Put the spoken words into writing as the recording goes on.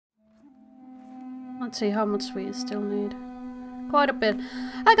Let's see how much we still need. Quite a bit.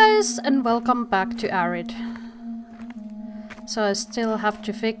 Hi guys, and welcome back to Arid. So I still have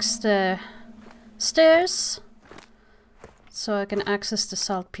to fix the stairs so I can access the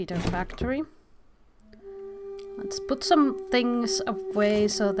saltpeter factory. Let's put some things away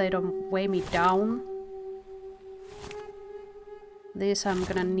so they don't weigh me down. This I'm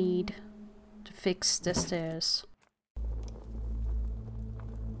gonna need to fix the stairs.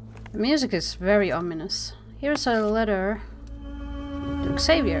 The music is very ominous. Here's a letter to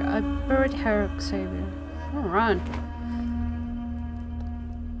Xavier. I buried her, Xavier. Alright.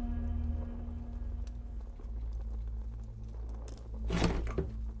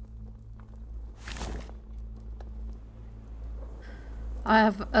 I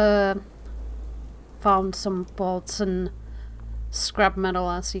have found some bolts and scrap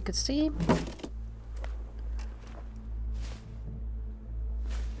metal, as you can see.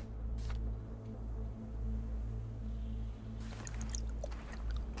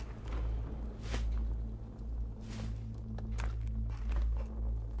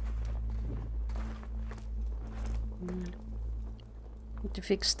 Need to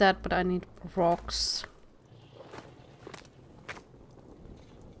fix that, but I need rocks.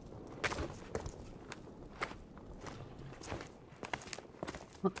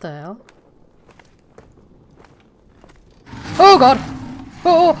 What the hell? Oh god!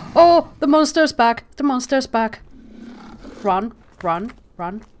 Oh, oh! The monster's back! The monster's back! Run, run,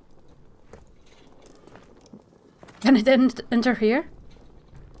 run. Can it enter here?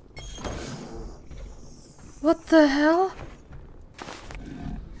 What the hell?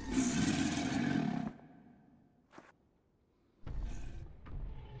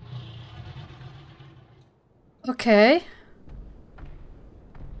 Okay.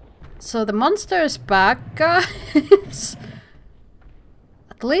 So the monster is back, guys.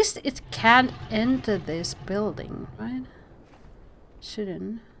 At least it can't enter this building, right?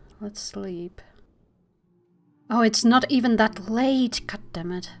 Shouldn't. Let's sleep. Oh, it's not even that late. God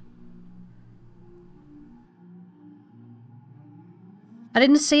damn it. I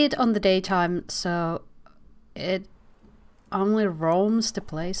didn't see it on the daytime, so it only roams the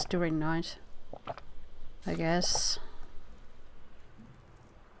place during night, I guess.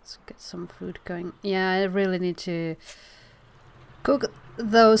 Let's get some food going. Yeah, I really need to cook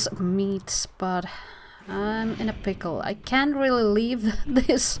those meats, but I'm in a pickle. I can't really leave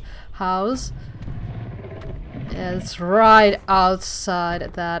this house. It's right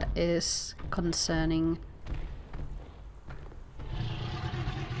outside. That is concerning.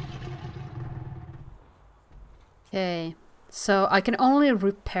 Okay, so I can only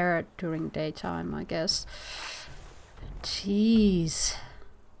repair it during daytime, I guess. Jeez.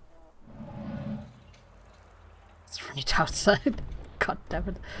 It's right outside. God damn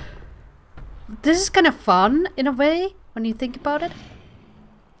it. This is kind of fun, in a way, when you think about it.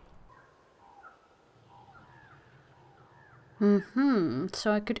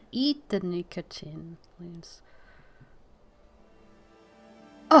 So I could eat the nicotine, please.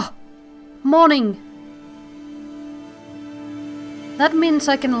 Oh! Morning! That means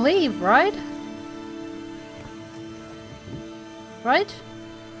I can leave, right? Right?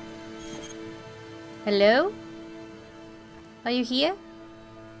 Hello? Are you here?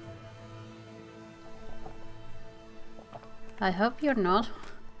 I hope you're not.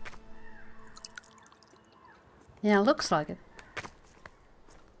 Yeah, looks like it.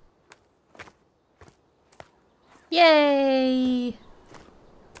 Yay!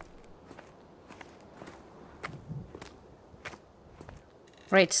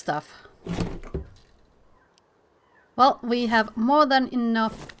 Great stuff. Well, we have more than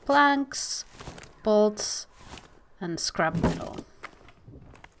enough planks, bolts, and scrap metal.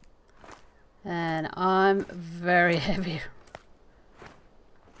 And I'm very heavy.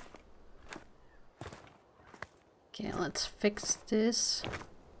 Okay, let's fix this.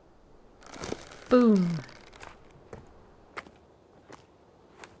 Boom.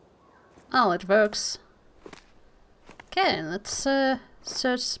 Oh, it works. Okay, let's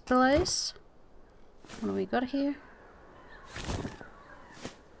search the place. What do we got here?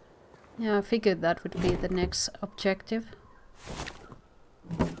 Yeah, I figured that would be the next objective.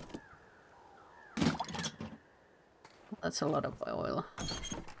 That's a lot of oil.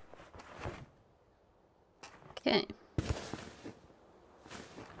 Okay.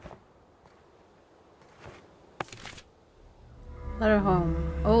 Letter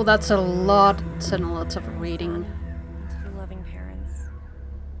home. Oh, that's a lot and lots of reading. Two loving parents.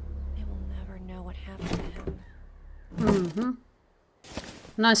 They will never know what happened to him.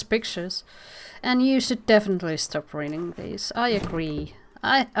 Nice pictures. And you should definitely stop reading these. I agree.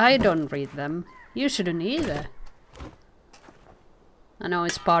 I don't read them. You shouldn't either. I know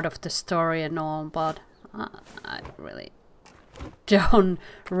it's part of the story and all, but I really don't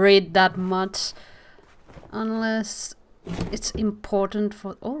read that much unless it's important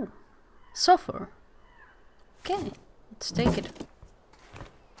for... Oh, sulfur. Okay, let's take it.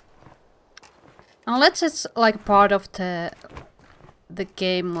 Unless it's like part of the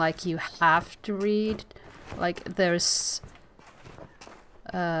game, like you have to read, like there's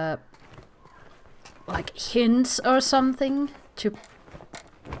like hints or something to,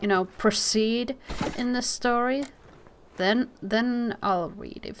 you know, proceed in the story, then I'll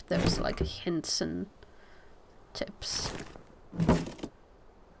read if there's like hints and tips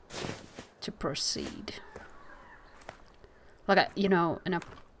to proceed, like a, you know, in a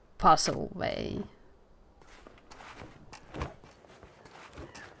puzzle way.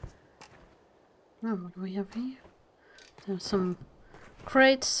 Oh, what do we have here? There's some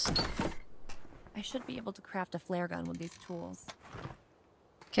crates. I should be able to craft a flare gun with these tools.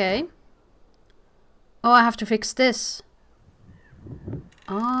 Okay. Oh, I have to fix this.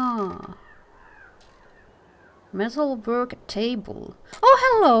 Ah. Metalwork table. Oh,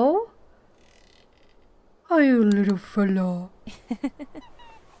 hello! Hi, you little fella.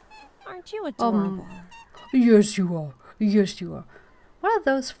 Aren't you adorable? Yes, you are. Yes, you are. What are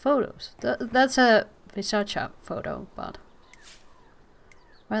those photos? That's a Visacha photo, but...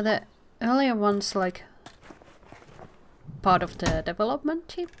 Were the earlier ones like part of the development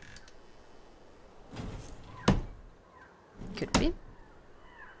team? Could be.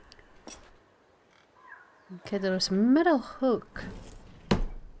 Okay, there's a metal hook.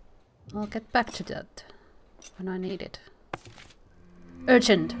 I'll get back to that when I need it.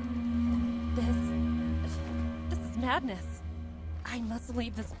 Urgent. This is madness. I must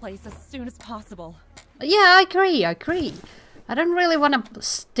leave this place as soon as possible. Yeah, I agree, I agree. I don't really want to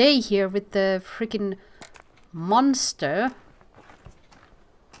stay here with the freaking monster.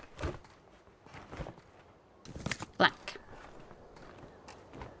 Blank.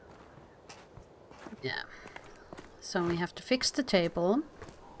 Yeah. So we have to fix the table.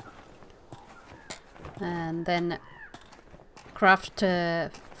 And then craft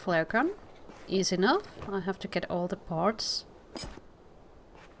a flare gun. Easy enough. I have to get all the parts.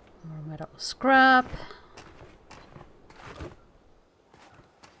 More metal scrap.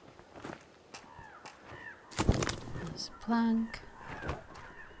 There's a plank.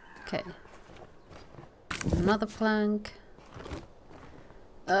 Okay. Another plank.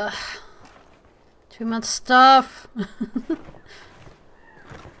 Ugh. Too much stuff.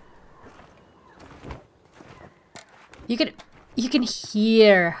 You can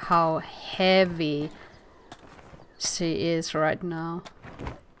hear how heavy she is right now.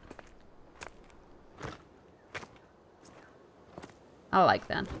 I like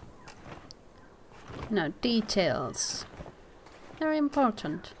that. No, details. They're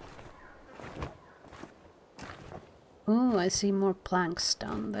important. Oh, I see more planks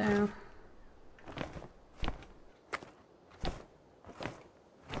down there.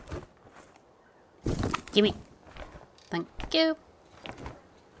 Gimme. Thank you.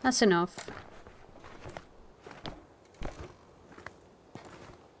 That's enough.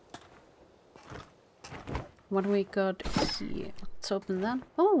 What do we got here? Let's open that.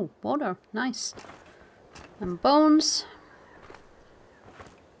 Oh, water. Nice. And bones.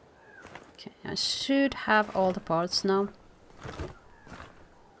 Okay, I should have all the parts now.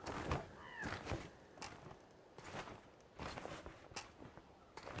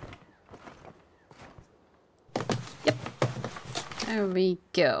 Yep. There we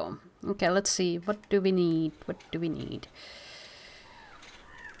go. Okay, let's see. What do we need? What do we need?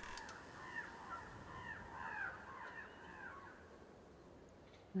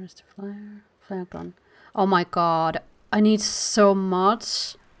 Where's the flare gun? Oh my god, I need so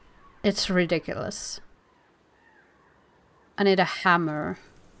much. It's ridiculous. I need a hammer.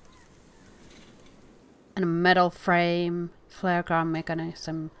 And a metal frame, flare gun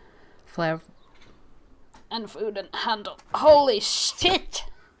mechanism, flare... and food and handle. Holy shit!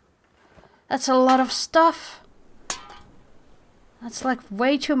 That's a lot of stuff. That's like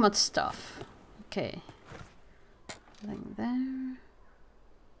way too much stuff. Okay. Like there.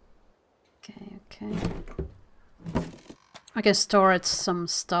 Okay, okay. I can store some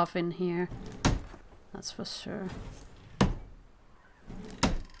stuff in here. That's for sure.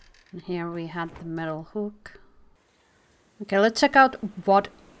 And here we had the metal hook. Okay, let's check out what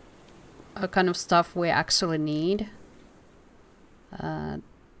kind of stuff we actually need.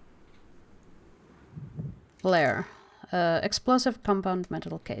 Flare. Explosive compound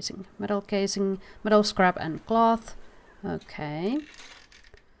metal casing. Metal casing, metal scrap and cloth. Okay.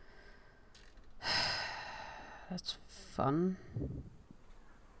 That's fun.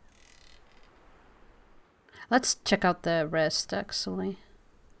 Let's check out the rest, actually.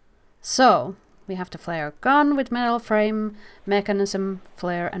 So, we have the flare gun with metal frame, mechanism,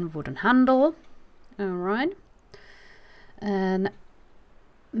 flare, and wooden handle. Alright. And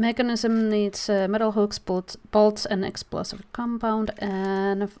mechanism needs metal hooks, bolts, and explosive compound,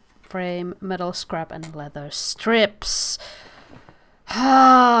 and frame, metal scrap, and leather strips.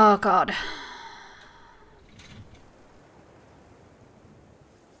 Oh, God.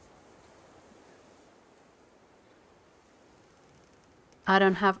 I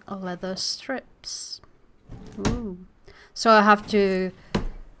don't have leather strips. Ooh. So I have to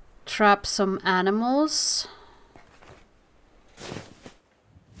trap some animals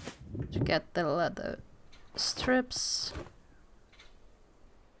to get the leather strips.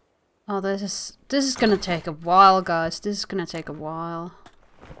 Oh, this is gonna take a while, guys. This is gonna take a while.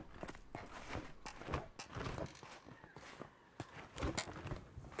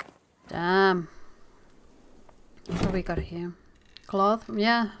 Damn. What do we got here? Cloth?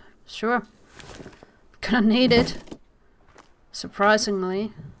 Yeah, sure. Gonna need it.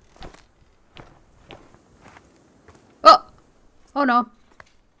 Surprisingly. Oh! Oh no.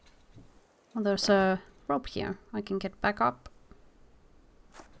 Well, there's a rope here. I can get back up.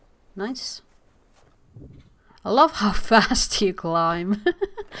 Nice. I love how fast you climb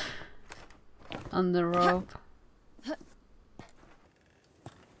on the rope.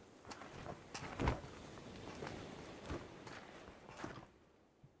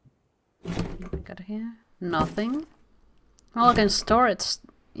 What we got here? Nothing. Well, I can store it.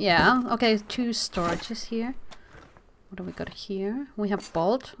 Yeah, okay, 2 storages here. What do we got here? We have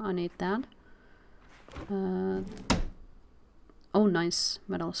bolt. I need that. Oh, nice.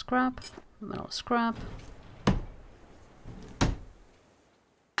 Metal scrap. Metal scrap.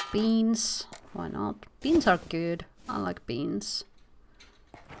 Beans. Why not? Beans are good. I like beans.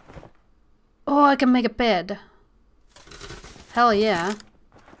 Oh, I can make a bed. Hell yeah.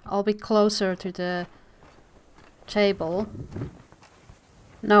 I'll be closer to the table.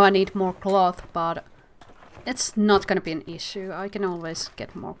 Now I need more cloth, but it's not gonna be an issue. I can always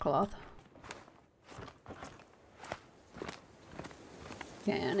get more cloth.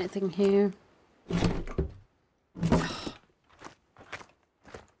 Okay, anything here?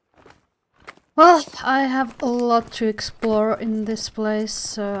 Well, I have a lot to explore in this place,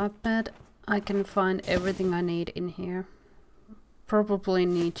 so I bet I can find everything I need in here. Probably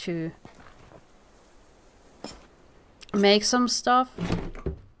need to make some stuff.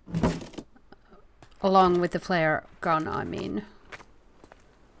 Along with the flare gun, I mean.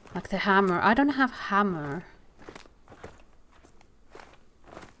 Like the hammer. I don't have hammer.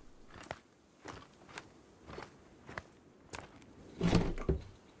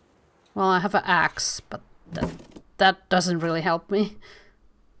 Well, I have an axe, but that doesn't really help me.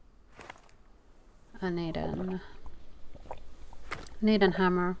 I need a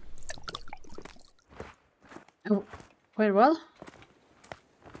hammer. Oh, wait, what?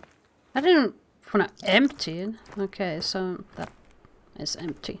 I didn't want to empty it. Okay, so that is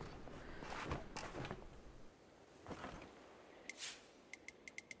empty.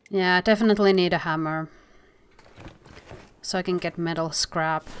 Yeah, I definitely need a hammer. So I can get metal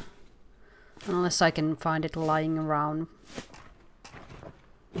scrap. Unless I can find it lying around.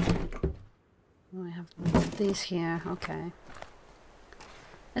 I have these here, okay.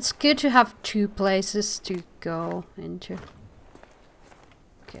 It's good to have 2 places to go into.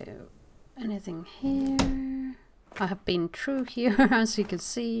 Okay, anything here? I have been through here, as you can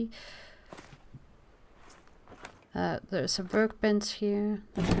see. There's a workbench here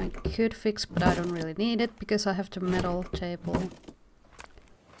that I could fix, but I don't really need it because I have the metal table.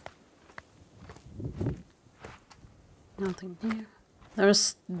 Nothing here.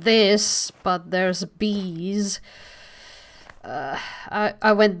 There's this, but there's bees.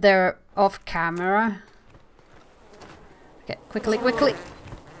 I went there off camera. Okay, quickly, quickly.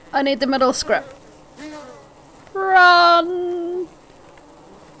 I need the metal scrap. Run!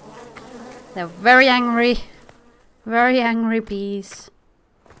 They're very angry. Very angry bees.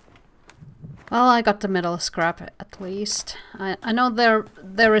 Well, I got the metal scrap at least. I know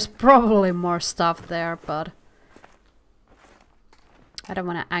there is probably more stuff there, but I don't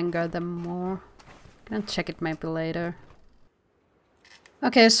want to anger them more. Gonna check it maybe later.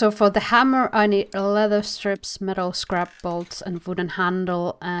 Okay, so for the hammer I need leather strips, metal scrap bolts, and wooden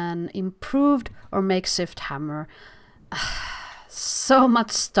handle, and improved or makeshift hammer. So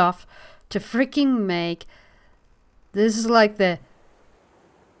much stuff to freaking make. This is like the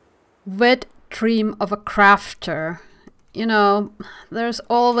wet dream of a crafter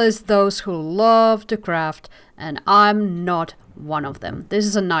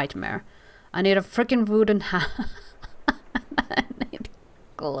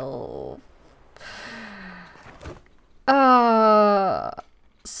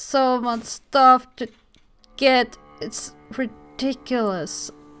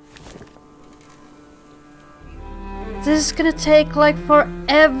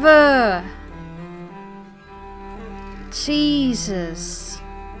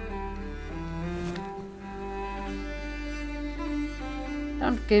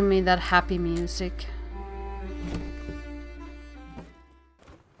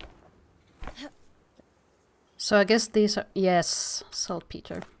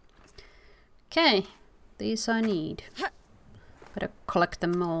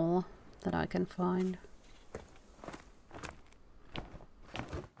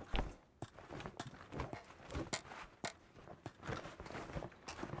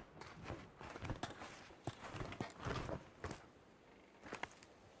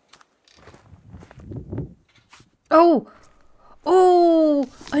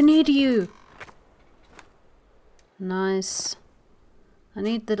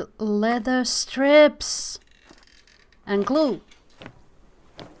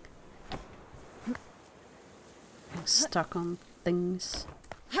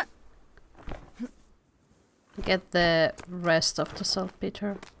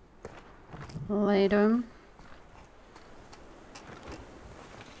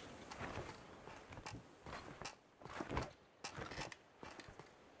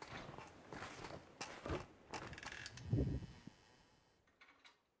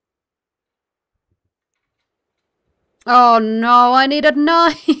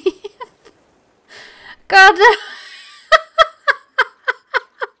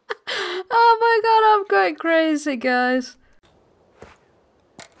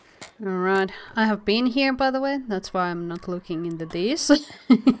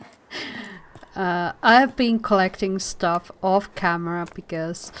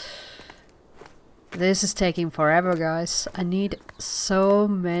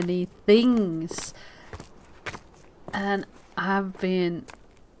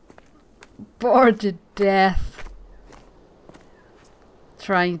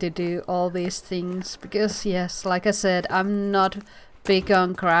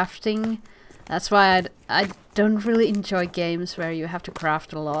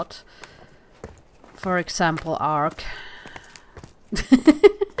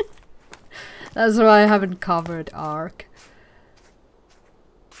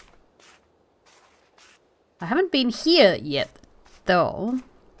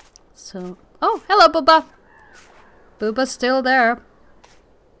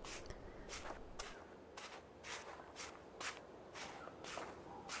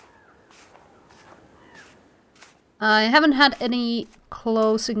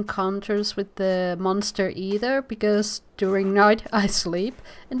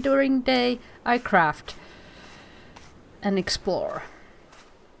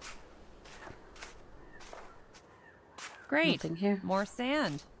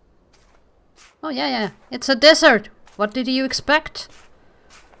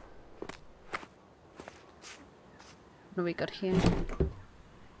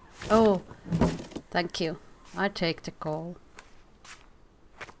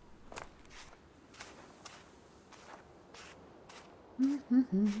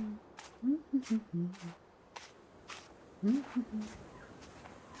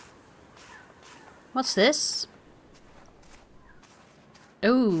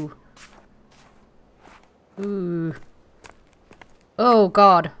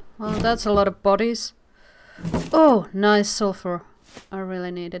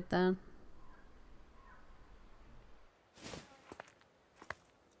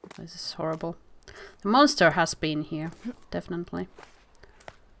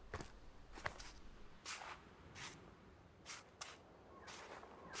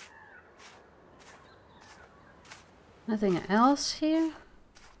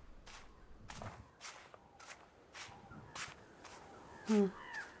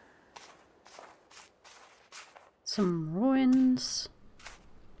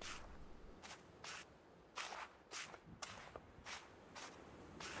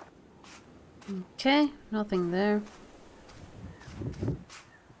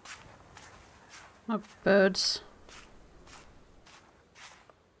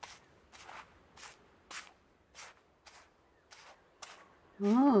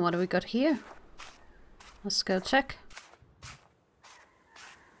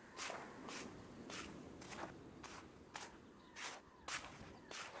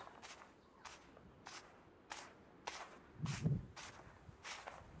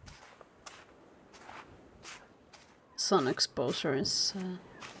sun exposure is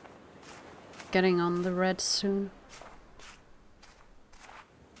getting on the red soon.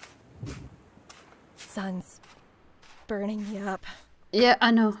 Sun's burning you up. Yeah,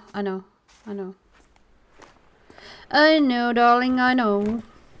 I know, darling, I know.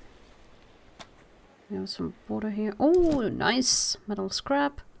 We have some water here. Oh, nice. Metal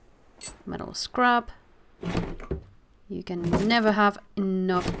scrap. Metal scrap. You can never have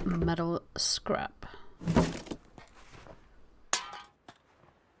enough metal scrap.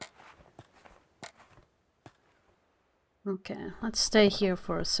 Okay, let's stay here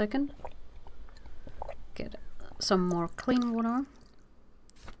for a second. Get some more clean water.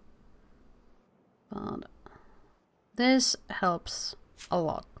 But this helps a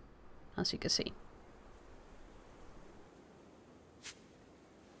lot, as you can see.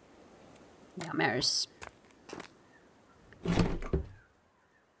 Yammers.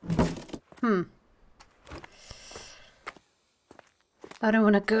 I don't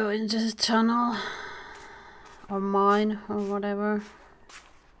want to go into the tunnel or mine or whatever.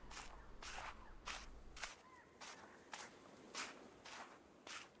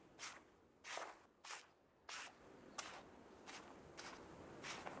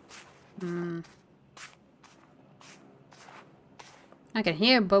 I can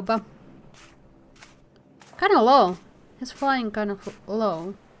hear Boba. Kinda low. He's flying kind of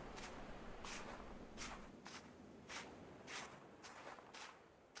low.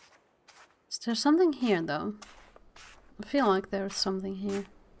 Is there something here though? I feel like there's something here.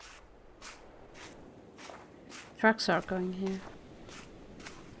 Trucks are going here.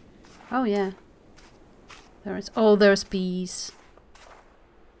 Oh yeah. There is. Oh, there's bees.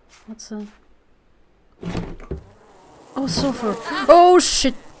 What's that? Oh, sulfur. Oh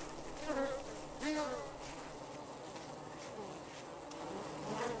shit.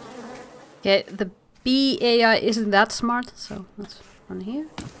 Okay, the bee AI isn't that smart, so let's run here.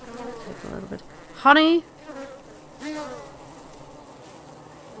 Take a little bit. Honey!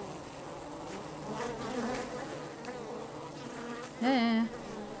 Yeah.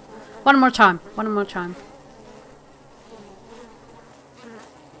 One more time. One more time.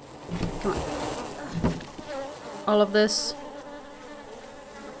 Come on. All of this.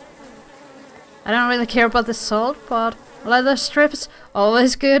 I don't really care about the salt, but leather strips,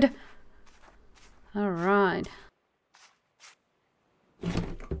 always good. Alright.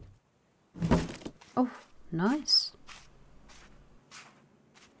 Oh, nice.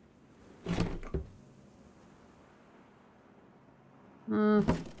 Nah.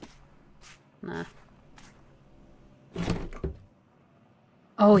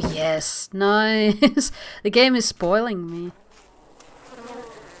 Oh yes, nice. The game is spoiling me.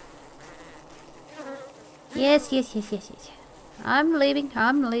 Yes. I'm leaving.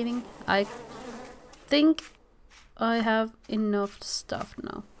 I think I have enough stuff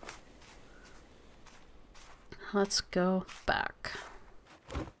now. Let's go back.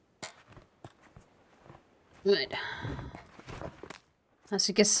 Good. As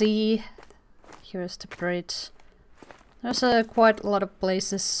you can see, here's the bridge. There's quite a lot of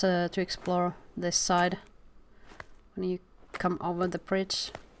places to explore this side when you come over the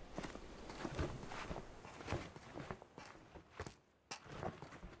bridge.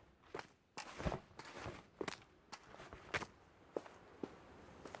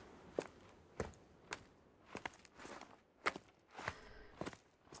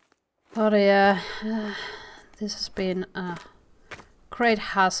 But yeah, this has been a great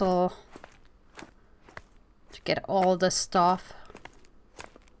hassle to get all the stuff.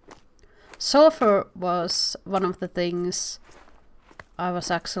 Sulfur was one of the things I was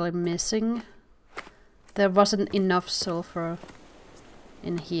actually missing. There wasn't enough sulfur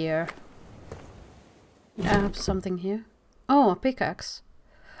in here. I have something here. Oh, a pickaxe.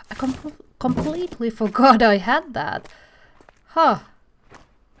 I completely forgot I had that. Huh.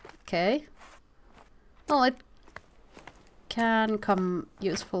 Okay. Well, it can come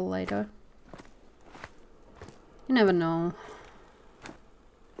useful later. You never know.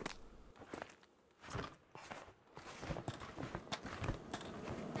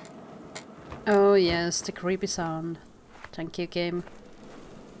 Oh yes, the creepy sound. Thank you, game.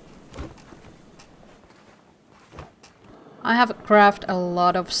 I have crafted a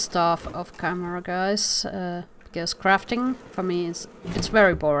lot of stuff off camera, guys. Because crafting for me it's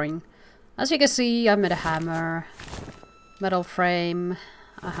very boring. As you can see, I made a hammer, metal frame.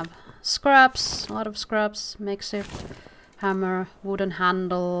 I have scraps, a lot of scraps, makeshift hammer, wooden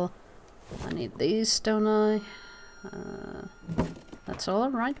handle. I need these, don't I? That's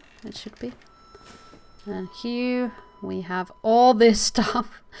all, right? It should be. And here we have all this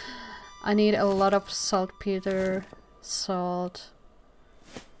stuff. I need a lot of saltpeter Salt.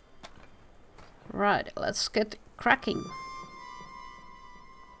 Right, let's get cracking.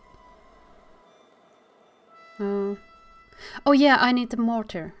 Oh yeah, I need the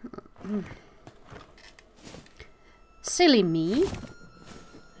mortar. Silly me.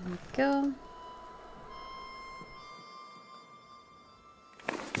 There we go.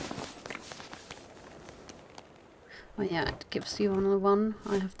 Oh yeah, it gives you only one.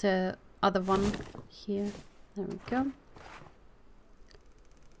 I have the other one here. There we go.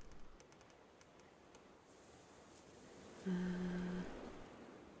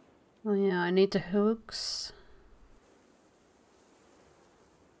 Oh yeah, I need the hooks.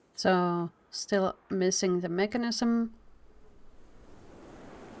 So, still missing the mechanism.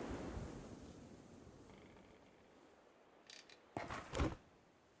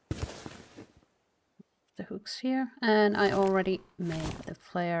 The hooks here. And I already made the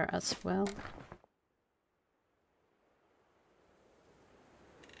flare as well.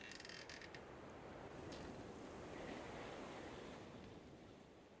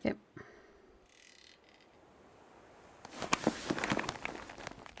 Yep.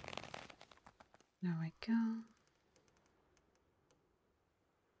 There we go.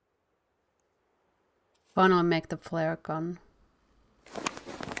 Finally make the flare gun.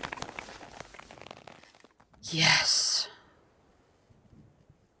 Yes!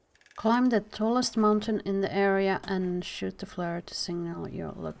 Climb the tallest mountain in the area and shoot the flare to signal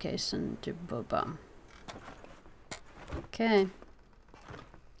your location to Bubba. Okay.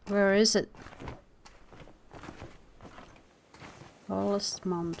 Where is it? Tallest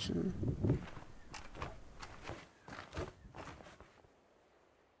mountain.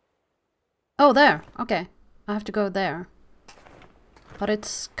 Oh, there! Okay. I have to go there. But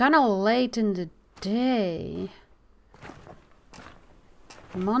it's kinda late in the day.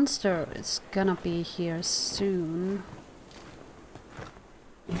 The monster is gonna be here soon.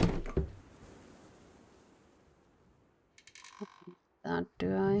 That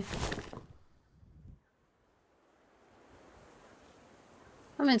do I?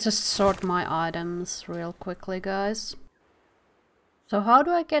 Let me just sort my items real quickly, guys. So how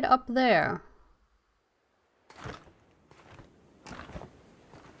do I get up there?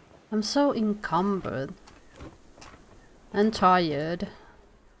 I'm so encumbered and tired.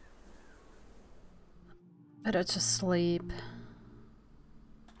 Better just sleep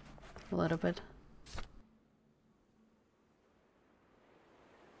a little bit.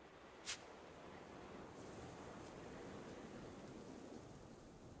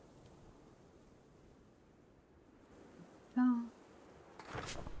 Oh.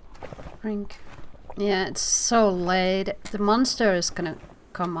 Drink. Yeah, it's so late. The monster is gonna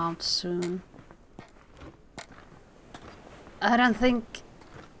come out soon. I don't think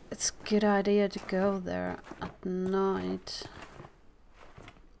it's a good idea to go there at night.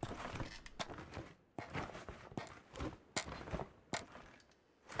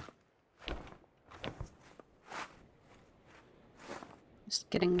 Just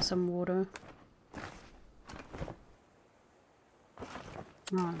getting some water.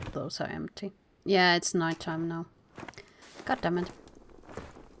 Oh, those are empty. Yeah, it's nighttime now. God damn it.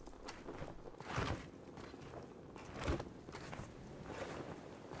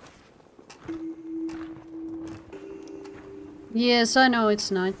 Yes, I know it's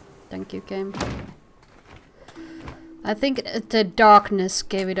night. Thank you, game. I think the darkness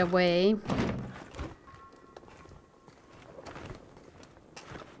gave it away.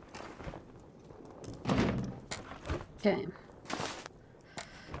 Okay.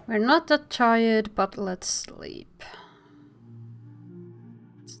 We're not that tired, but let's sleep.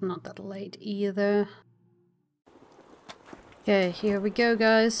 It's not that late either. Okay, here we go,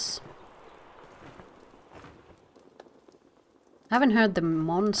 guys. I haven't heard the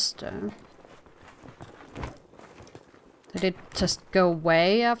monster. Did it just go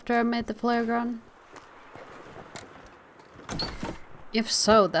away after I made the flare gun? If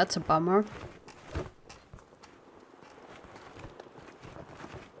so, that's a bummer.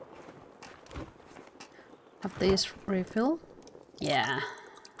 Have these refill? Yeah,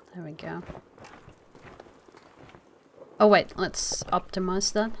 there we go. Oh wait, let's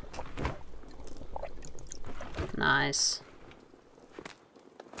optimize that. Nice.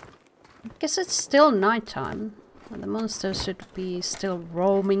 I guess it's still nighttime. And the monster should be still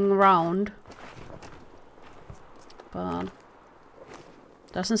roaming around. But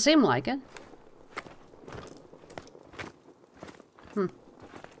doesn't seem like it.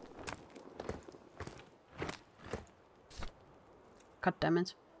 God damn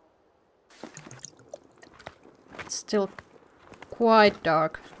it. It's still quite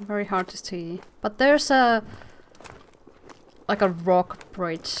dark. Very hard to see. But there's a like a rock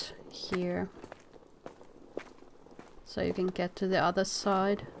bridge here. So you can get to the other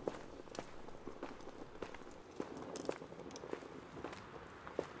side.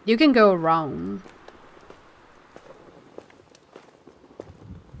 You can go around.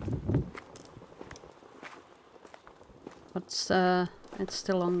 What's it's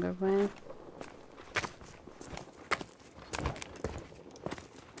still longer way.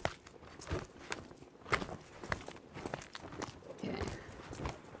 Okay.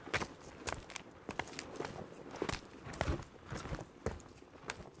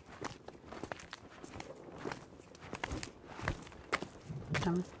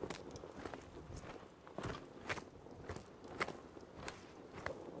 Damn it.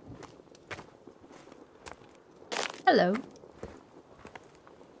 Hello.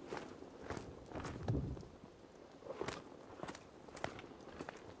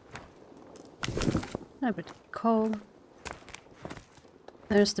 A bit cold.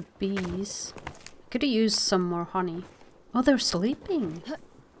 There's the bees. Could have used some more honey. Oh, they're sleeping.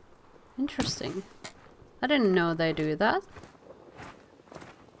 Interesting. I didn't know they do that.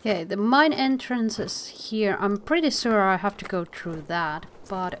 Okay, the mine entrance is here. I'm pretty sure I have to go through that,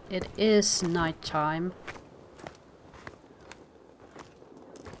 but it is nighttime.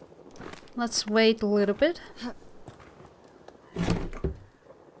 Let's wait a little bit.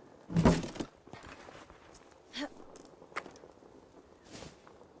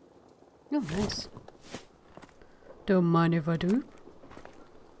 Oh, nice. Don't mind if I do.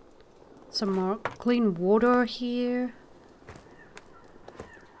 Some more clean water here.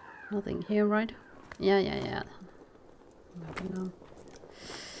 Nothing here, right? Yeah. Maybe no.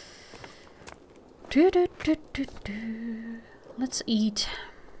 Let's eat.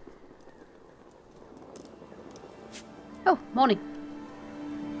 Oh, morning.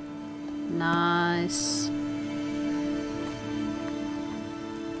 Nice.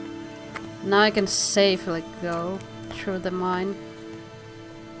 Now I can safely go through the mine.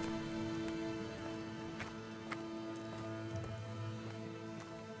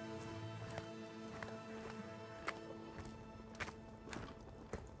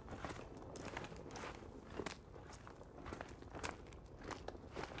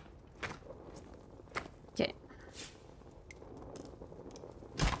 Okay.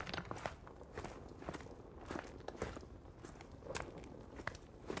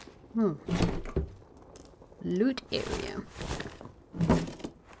 Loot area.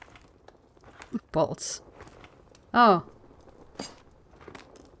 Bolts. Oh.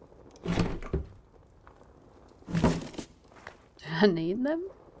 Do I need them?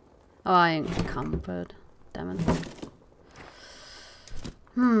 Oh, I encumbered. Damn it.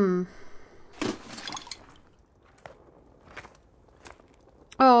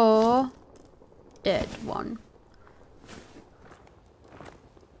 Oh. Dead one.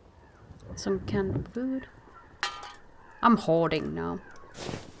 Some canned food. I'm hoarding now.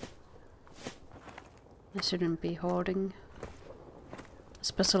 I shouldn't be hoarding.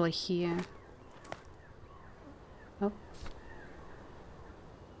 Especially here. Oh.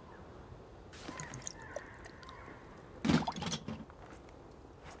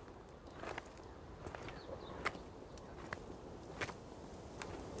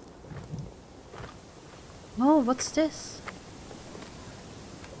 Oh, what's this?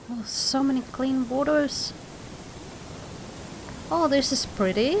 Oh, so many clean waters. Oh, this is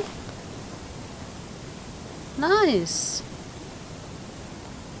pretty. Nice.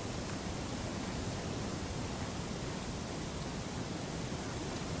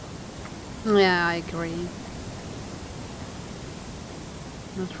 Yeah, I agree.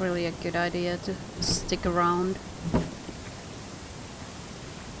 Not really a good idea to stick around.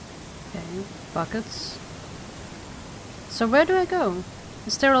 Okay, buckets. So where do I go?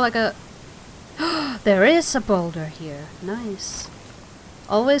 Is there like a... There is a boulder here. Nice.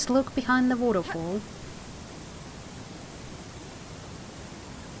 Always look behind the waterfall.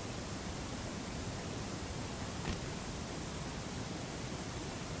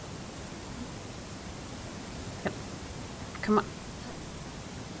 Yep. Come on.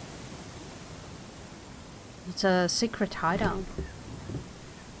 It's a secret hideout.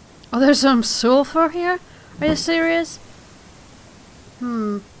 Oh, there's some sulfur here? Are you serious?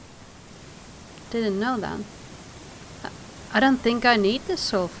 Didn't know that. I don't think I need the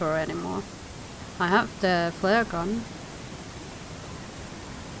sulfur anymore. I have the flare gun.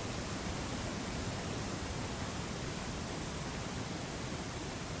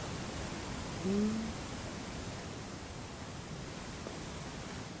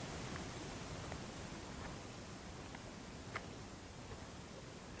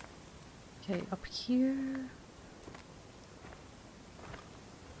 Okay, up here.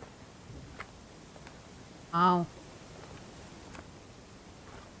 Wow.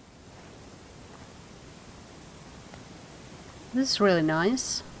 This is really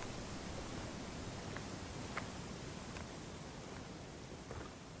nice.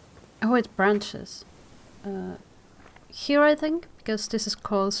 Oh, it branches. Here, I think, because this is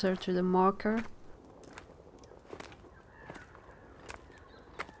closer to the marker.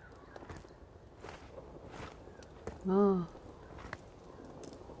 Oh.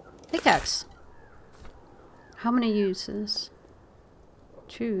 Pickaxe. How many uses?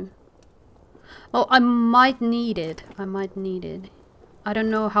 2. Oh, I might need it. I might need it. I don't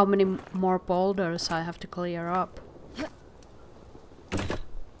know how many more boulders I have to clear up.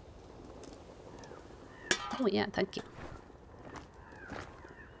 Oh yeah, thank you.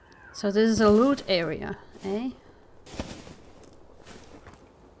 So this is a loot area, eh?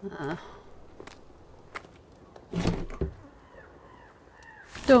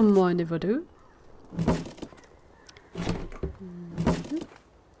 Don't mind if I do.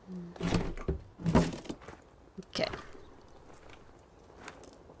 Okay.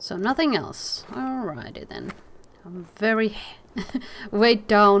 So nothing else. Alrighty then. I'm very way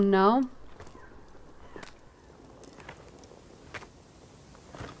down now.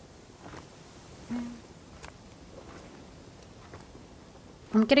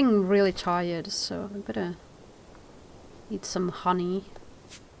 I'm getting really tired, so I better eat some honey.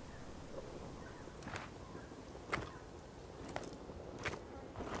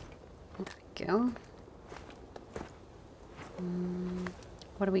 There we go.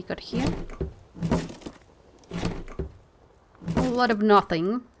 What do we got here? A lot of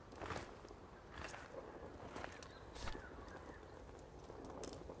nothing.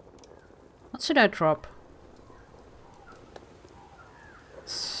 What should I drop?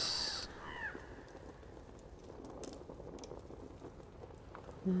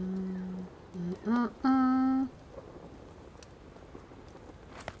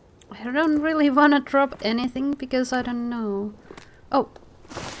 I don't really want to drop anything because I don't know. Oh!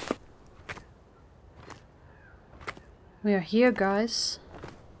 We are here, guys.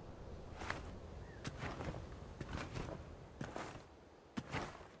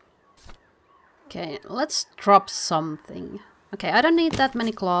 Okay, let's drop something. Okay, I don't need that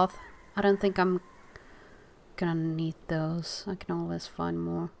many cloth. I don't think I'm gonna need those. I can always find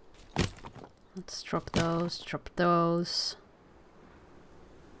more. Let's drop those, drop those.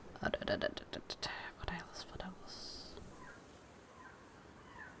 What else? What else?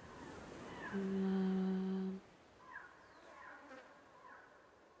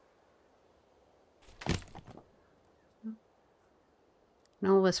 Can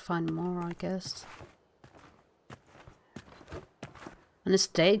always find more, I guess. And it's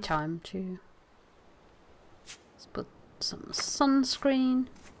daytime too. Let's put some sunscreen.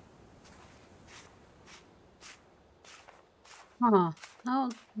 Oh, now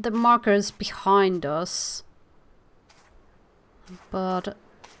the marker is behind us. But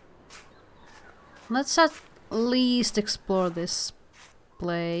let's at least explore this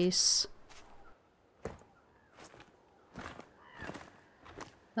place.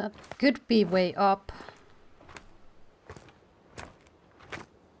 That could be way up.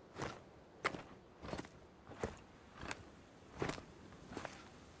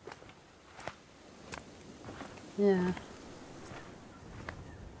 Yeah.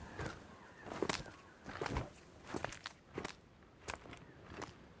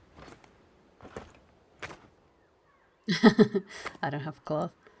 I don't have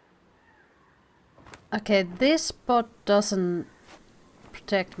cloth. Okay, this spot doesn't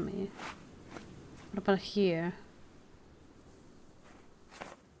protect me. What about here?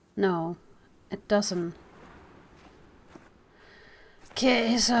 No, it doesn't.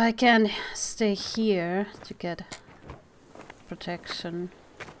 Okay, so I can stay here to get protection.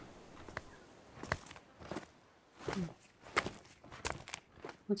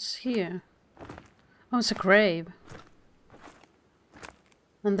 What's here? Oh, it's a grave.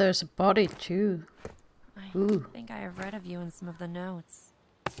 And there's a body too. Ooh. I think I have read of you in some of the notes.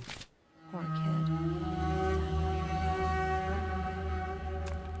 Poor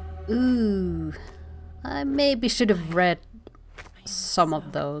kid. Ooh. I maybe should have read some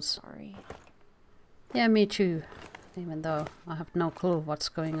of those. Sorry. Yeah, me too. Even though I have no clue what's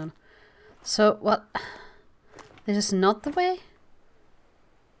going on. So, what? This is not the way?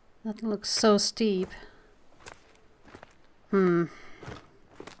 That looks so steep.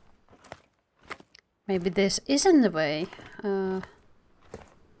 Maybe this isn't the way.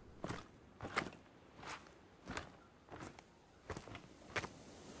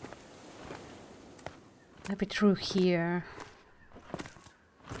 Maybe through here.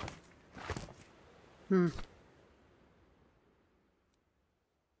 I'm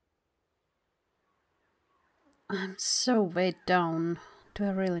so weighed down. Do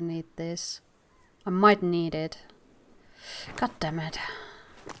I really need this? I might need it. God damn it.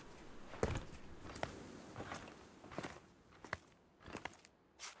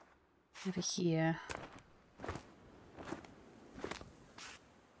 Maybe here.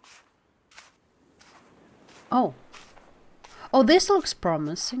 Oh. Oh, this looks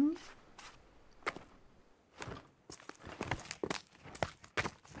promising.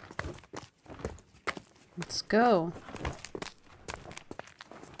 Let's go.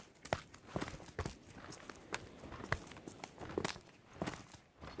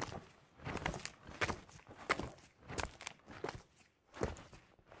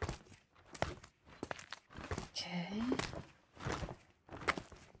 Okay.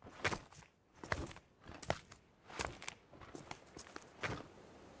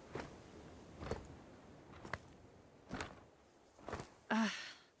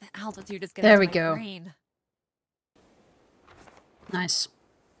 The altitude is getting There to we my go. brain. Nice.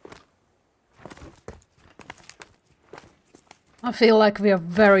 I feel like we are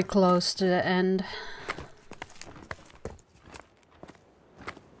very close to the end.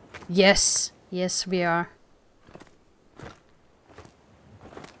 Yes, yes we are.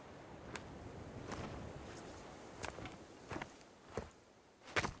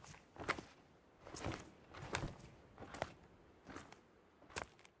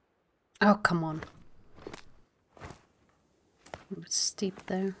 Oh, come on. A bit steep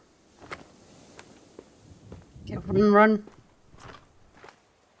there. Okay, run, run.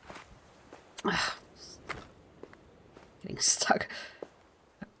 Ah, getting stuck.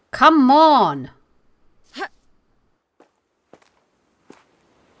 Come on!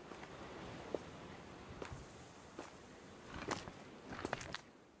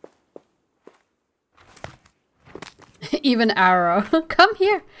 Even arrow. Come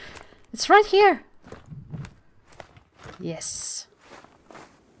here! It's right here! Yes.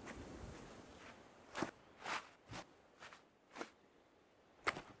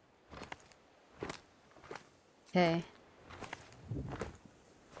 Okay.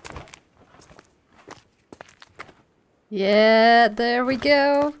 Yeah, there we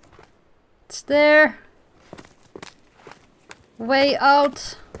go. It's there. Way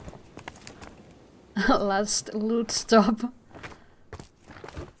out. Last loot stop.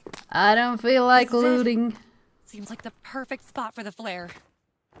 I don't feel like looting. Seems like the perfect spot for the flare.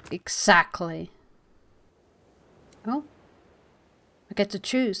 Exactly. Oh. I get to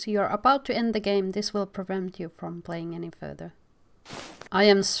choose. You're about to end the game. This will prevent you from playing any further. I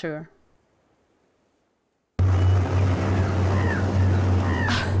am sure.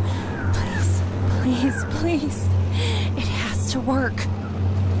 Please, please, please. It has to work.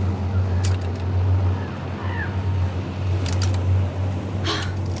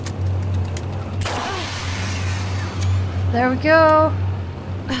 There we go.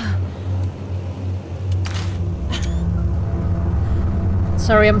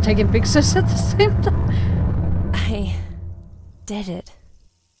 Sorry, I'm taking pictures at the same time. I did it.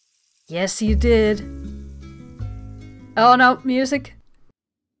 Yes, you did. Oh no, music.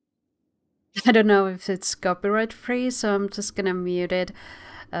 I don't know if it's copyright free, so I'm just gonna mute it.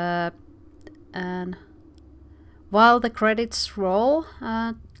 And while the credits roll,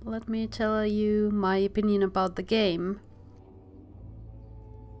 let me tell you my opinion about the game.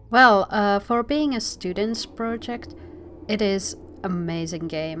 Well, for being a student's project, it is amazing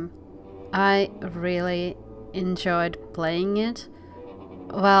game. I really enjoyed playing it.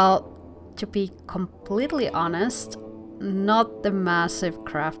 Well, to be completely honest, not the massive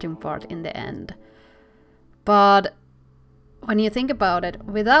crafting part in the end. But when you think about it,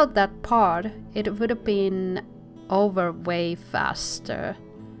 without that part, it would have been over way faster.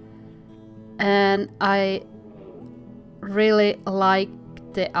 And I really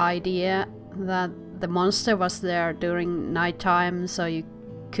liked the idea that the monster was there during nighttime, so you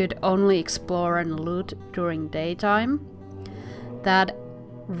could only explore and loot during daytime. That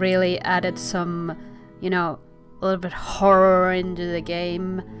really added some, you know, a little bit horror into the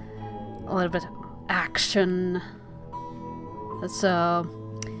game, a little bit action. So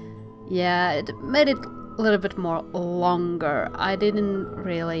yeah, it made it a little bit more longer. I didn't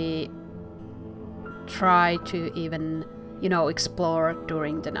really try to even, you know, explore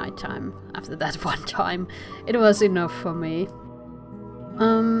during the nighttime. After that one time, it was enough for me.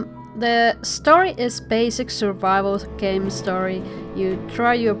 The story is basic survival game story. You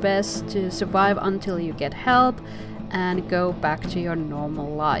try your best to survive until you get help and go back to your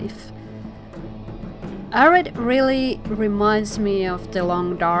normal life. Arid really reminds me of The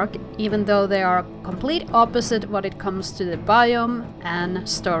Long Dark, even though they are complete opposite when it comes to the biome and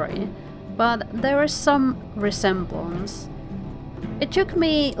story. But there is some resemblance. It took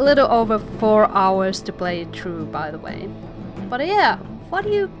me a little over 4 hours to play it through, by the way. But yeah, what do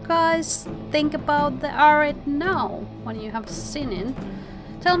you guys think about the Arid now, when you have seen it?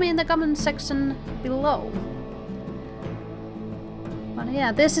 Tell me in the comment section below. But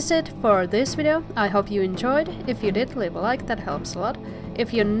yeah, this is it for this video. I hope you enjoyed. If you did, leave a like, that helps a lot.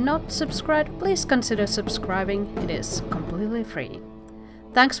 If you're not subscribed, please consider subscribing. It is completely free.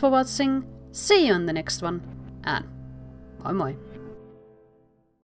 Thanks for watching, see you in the next one, and bye bye.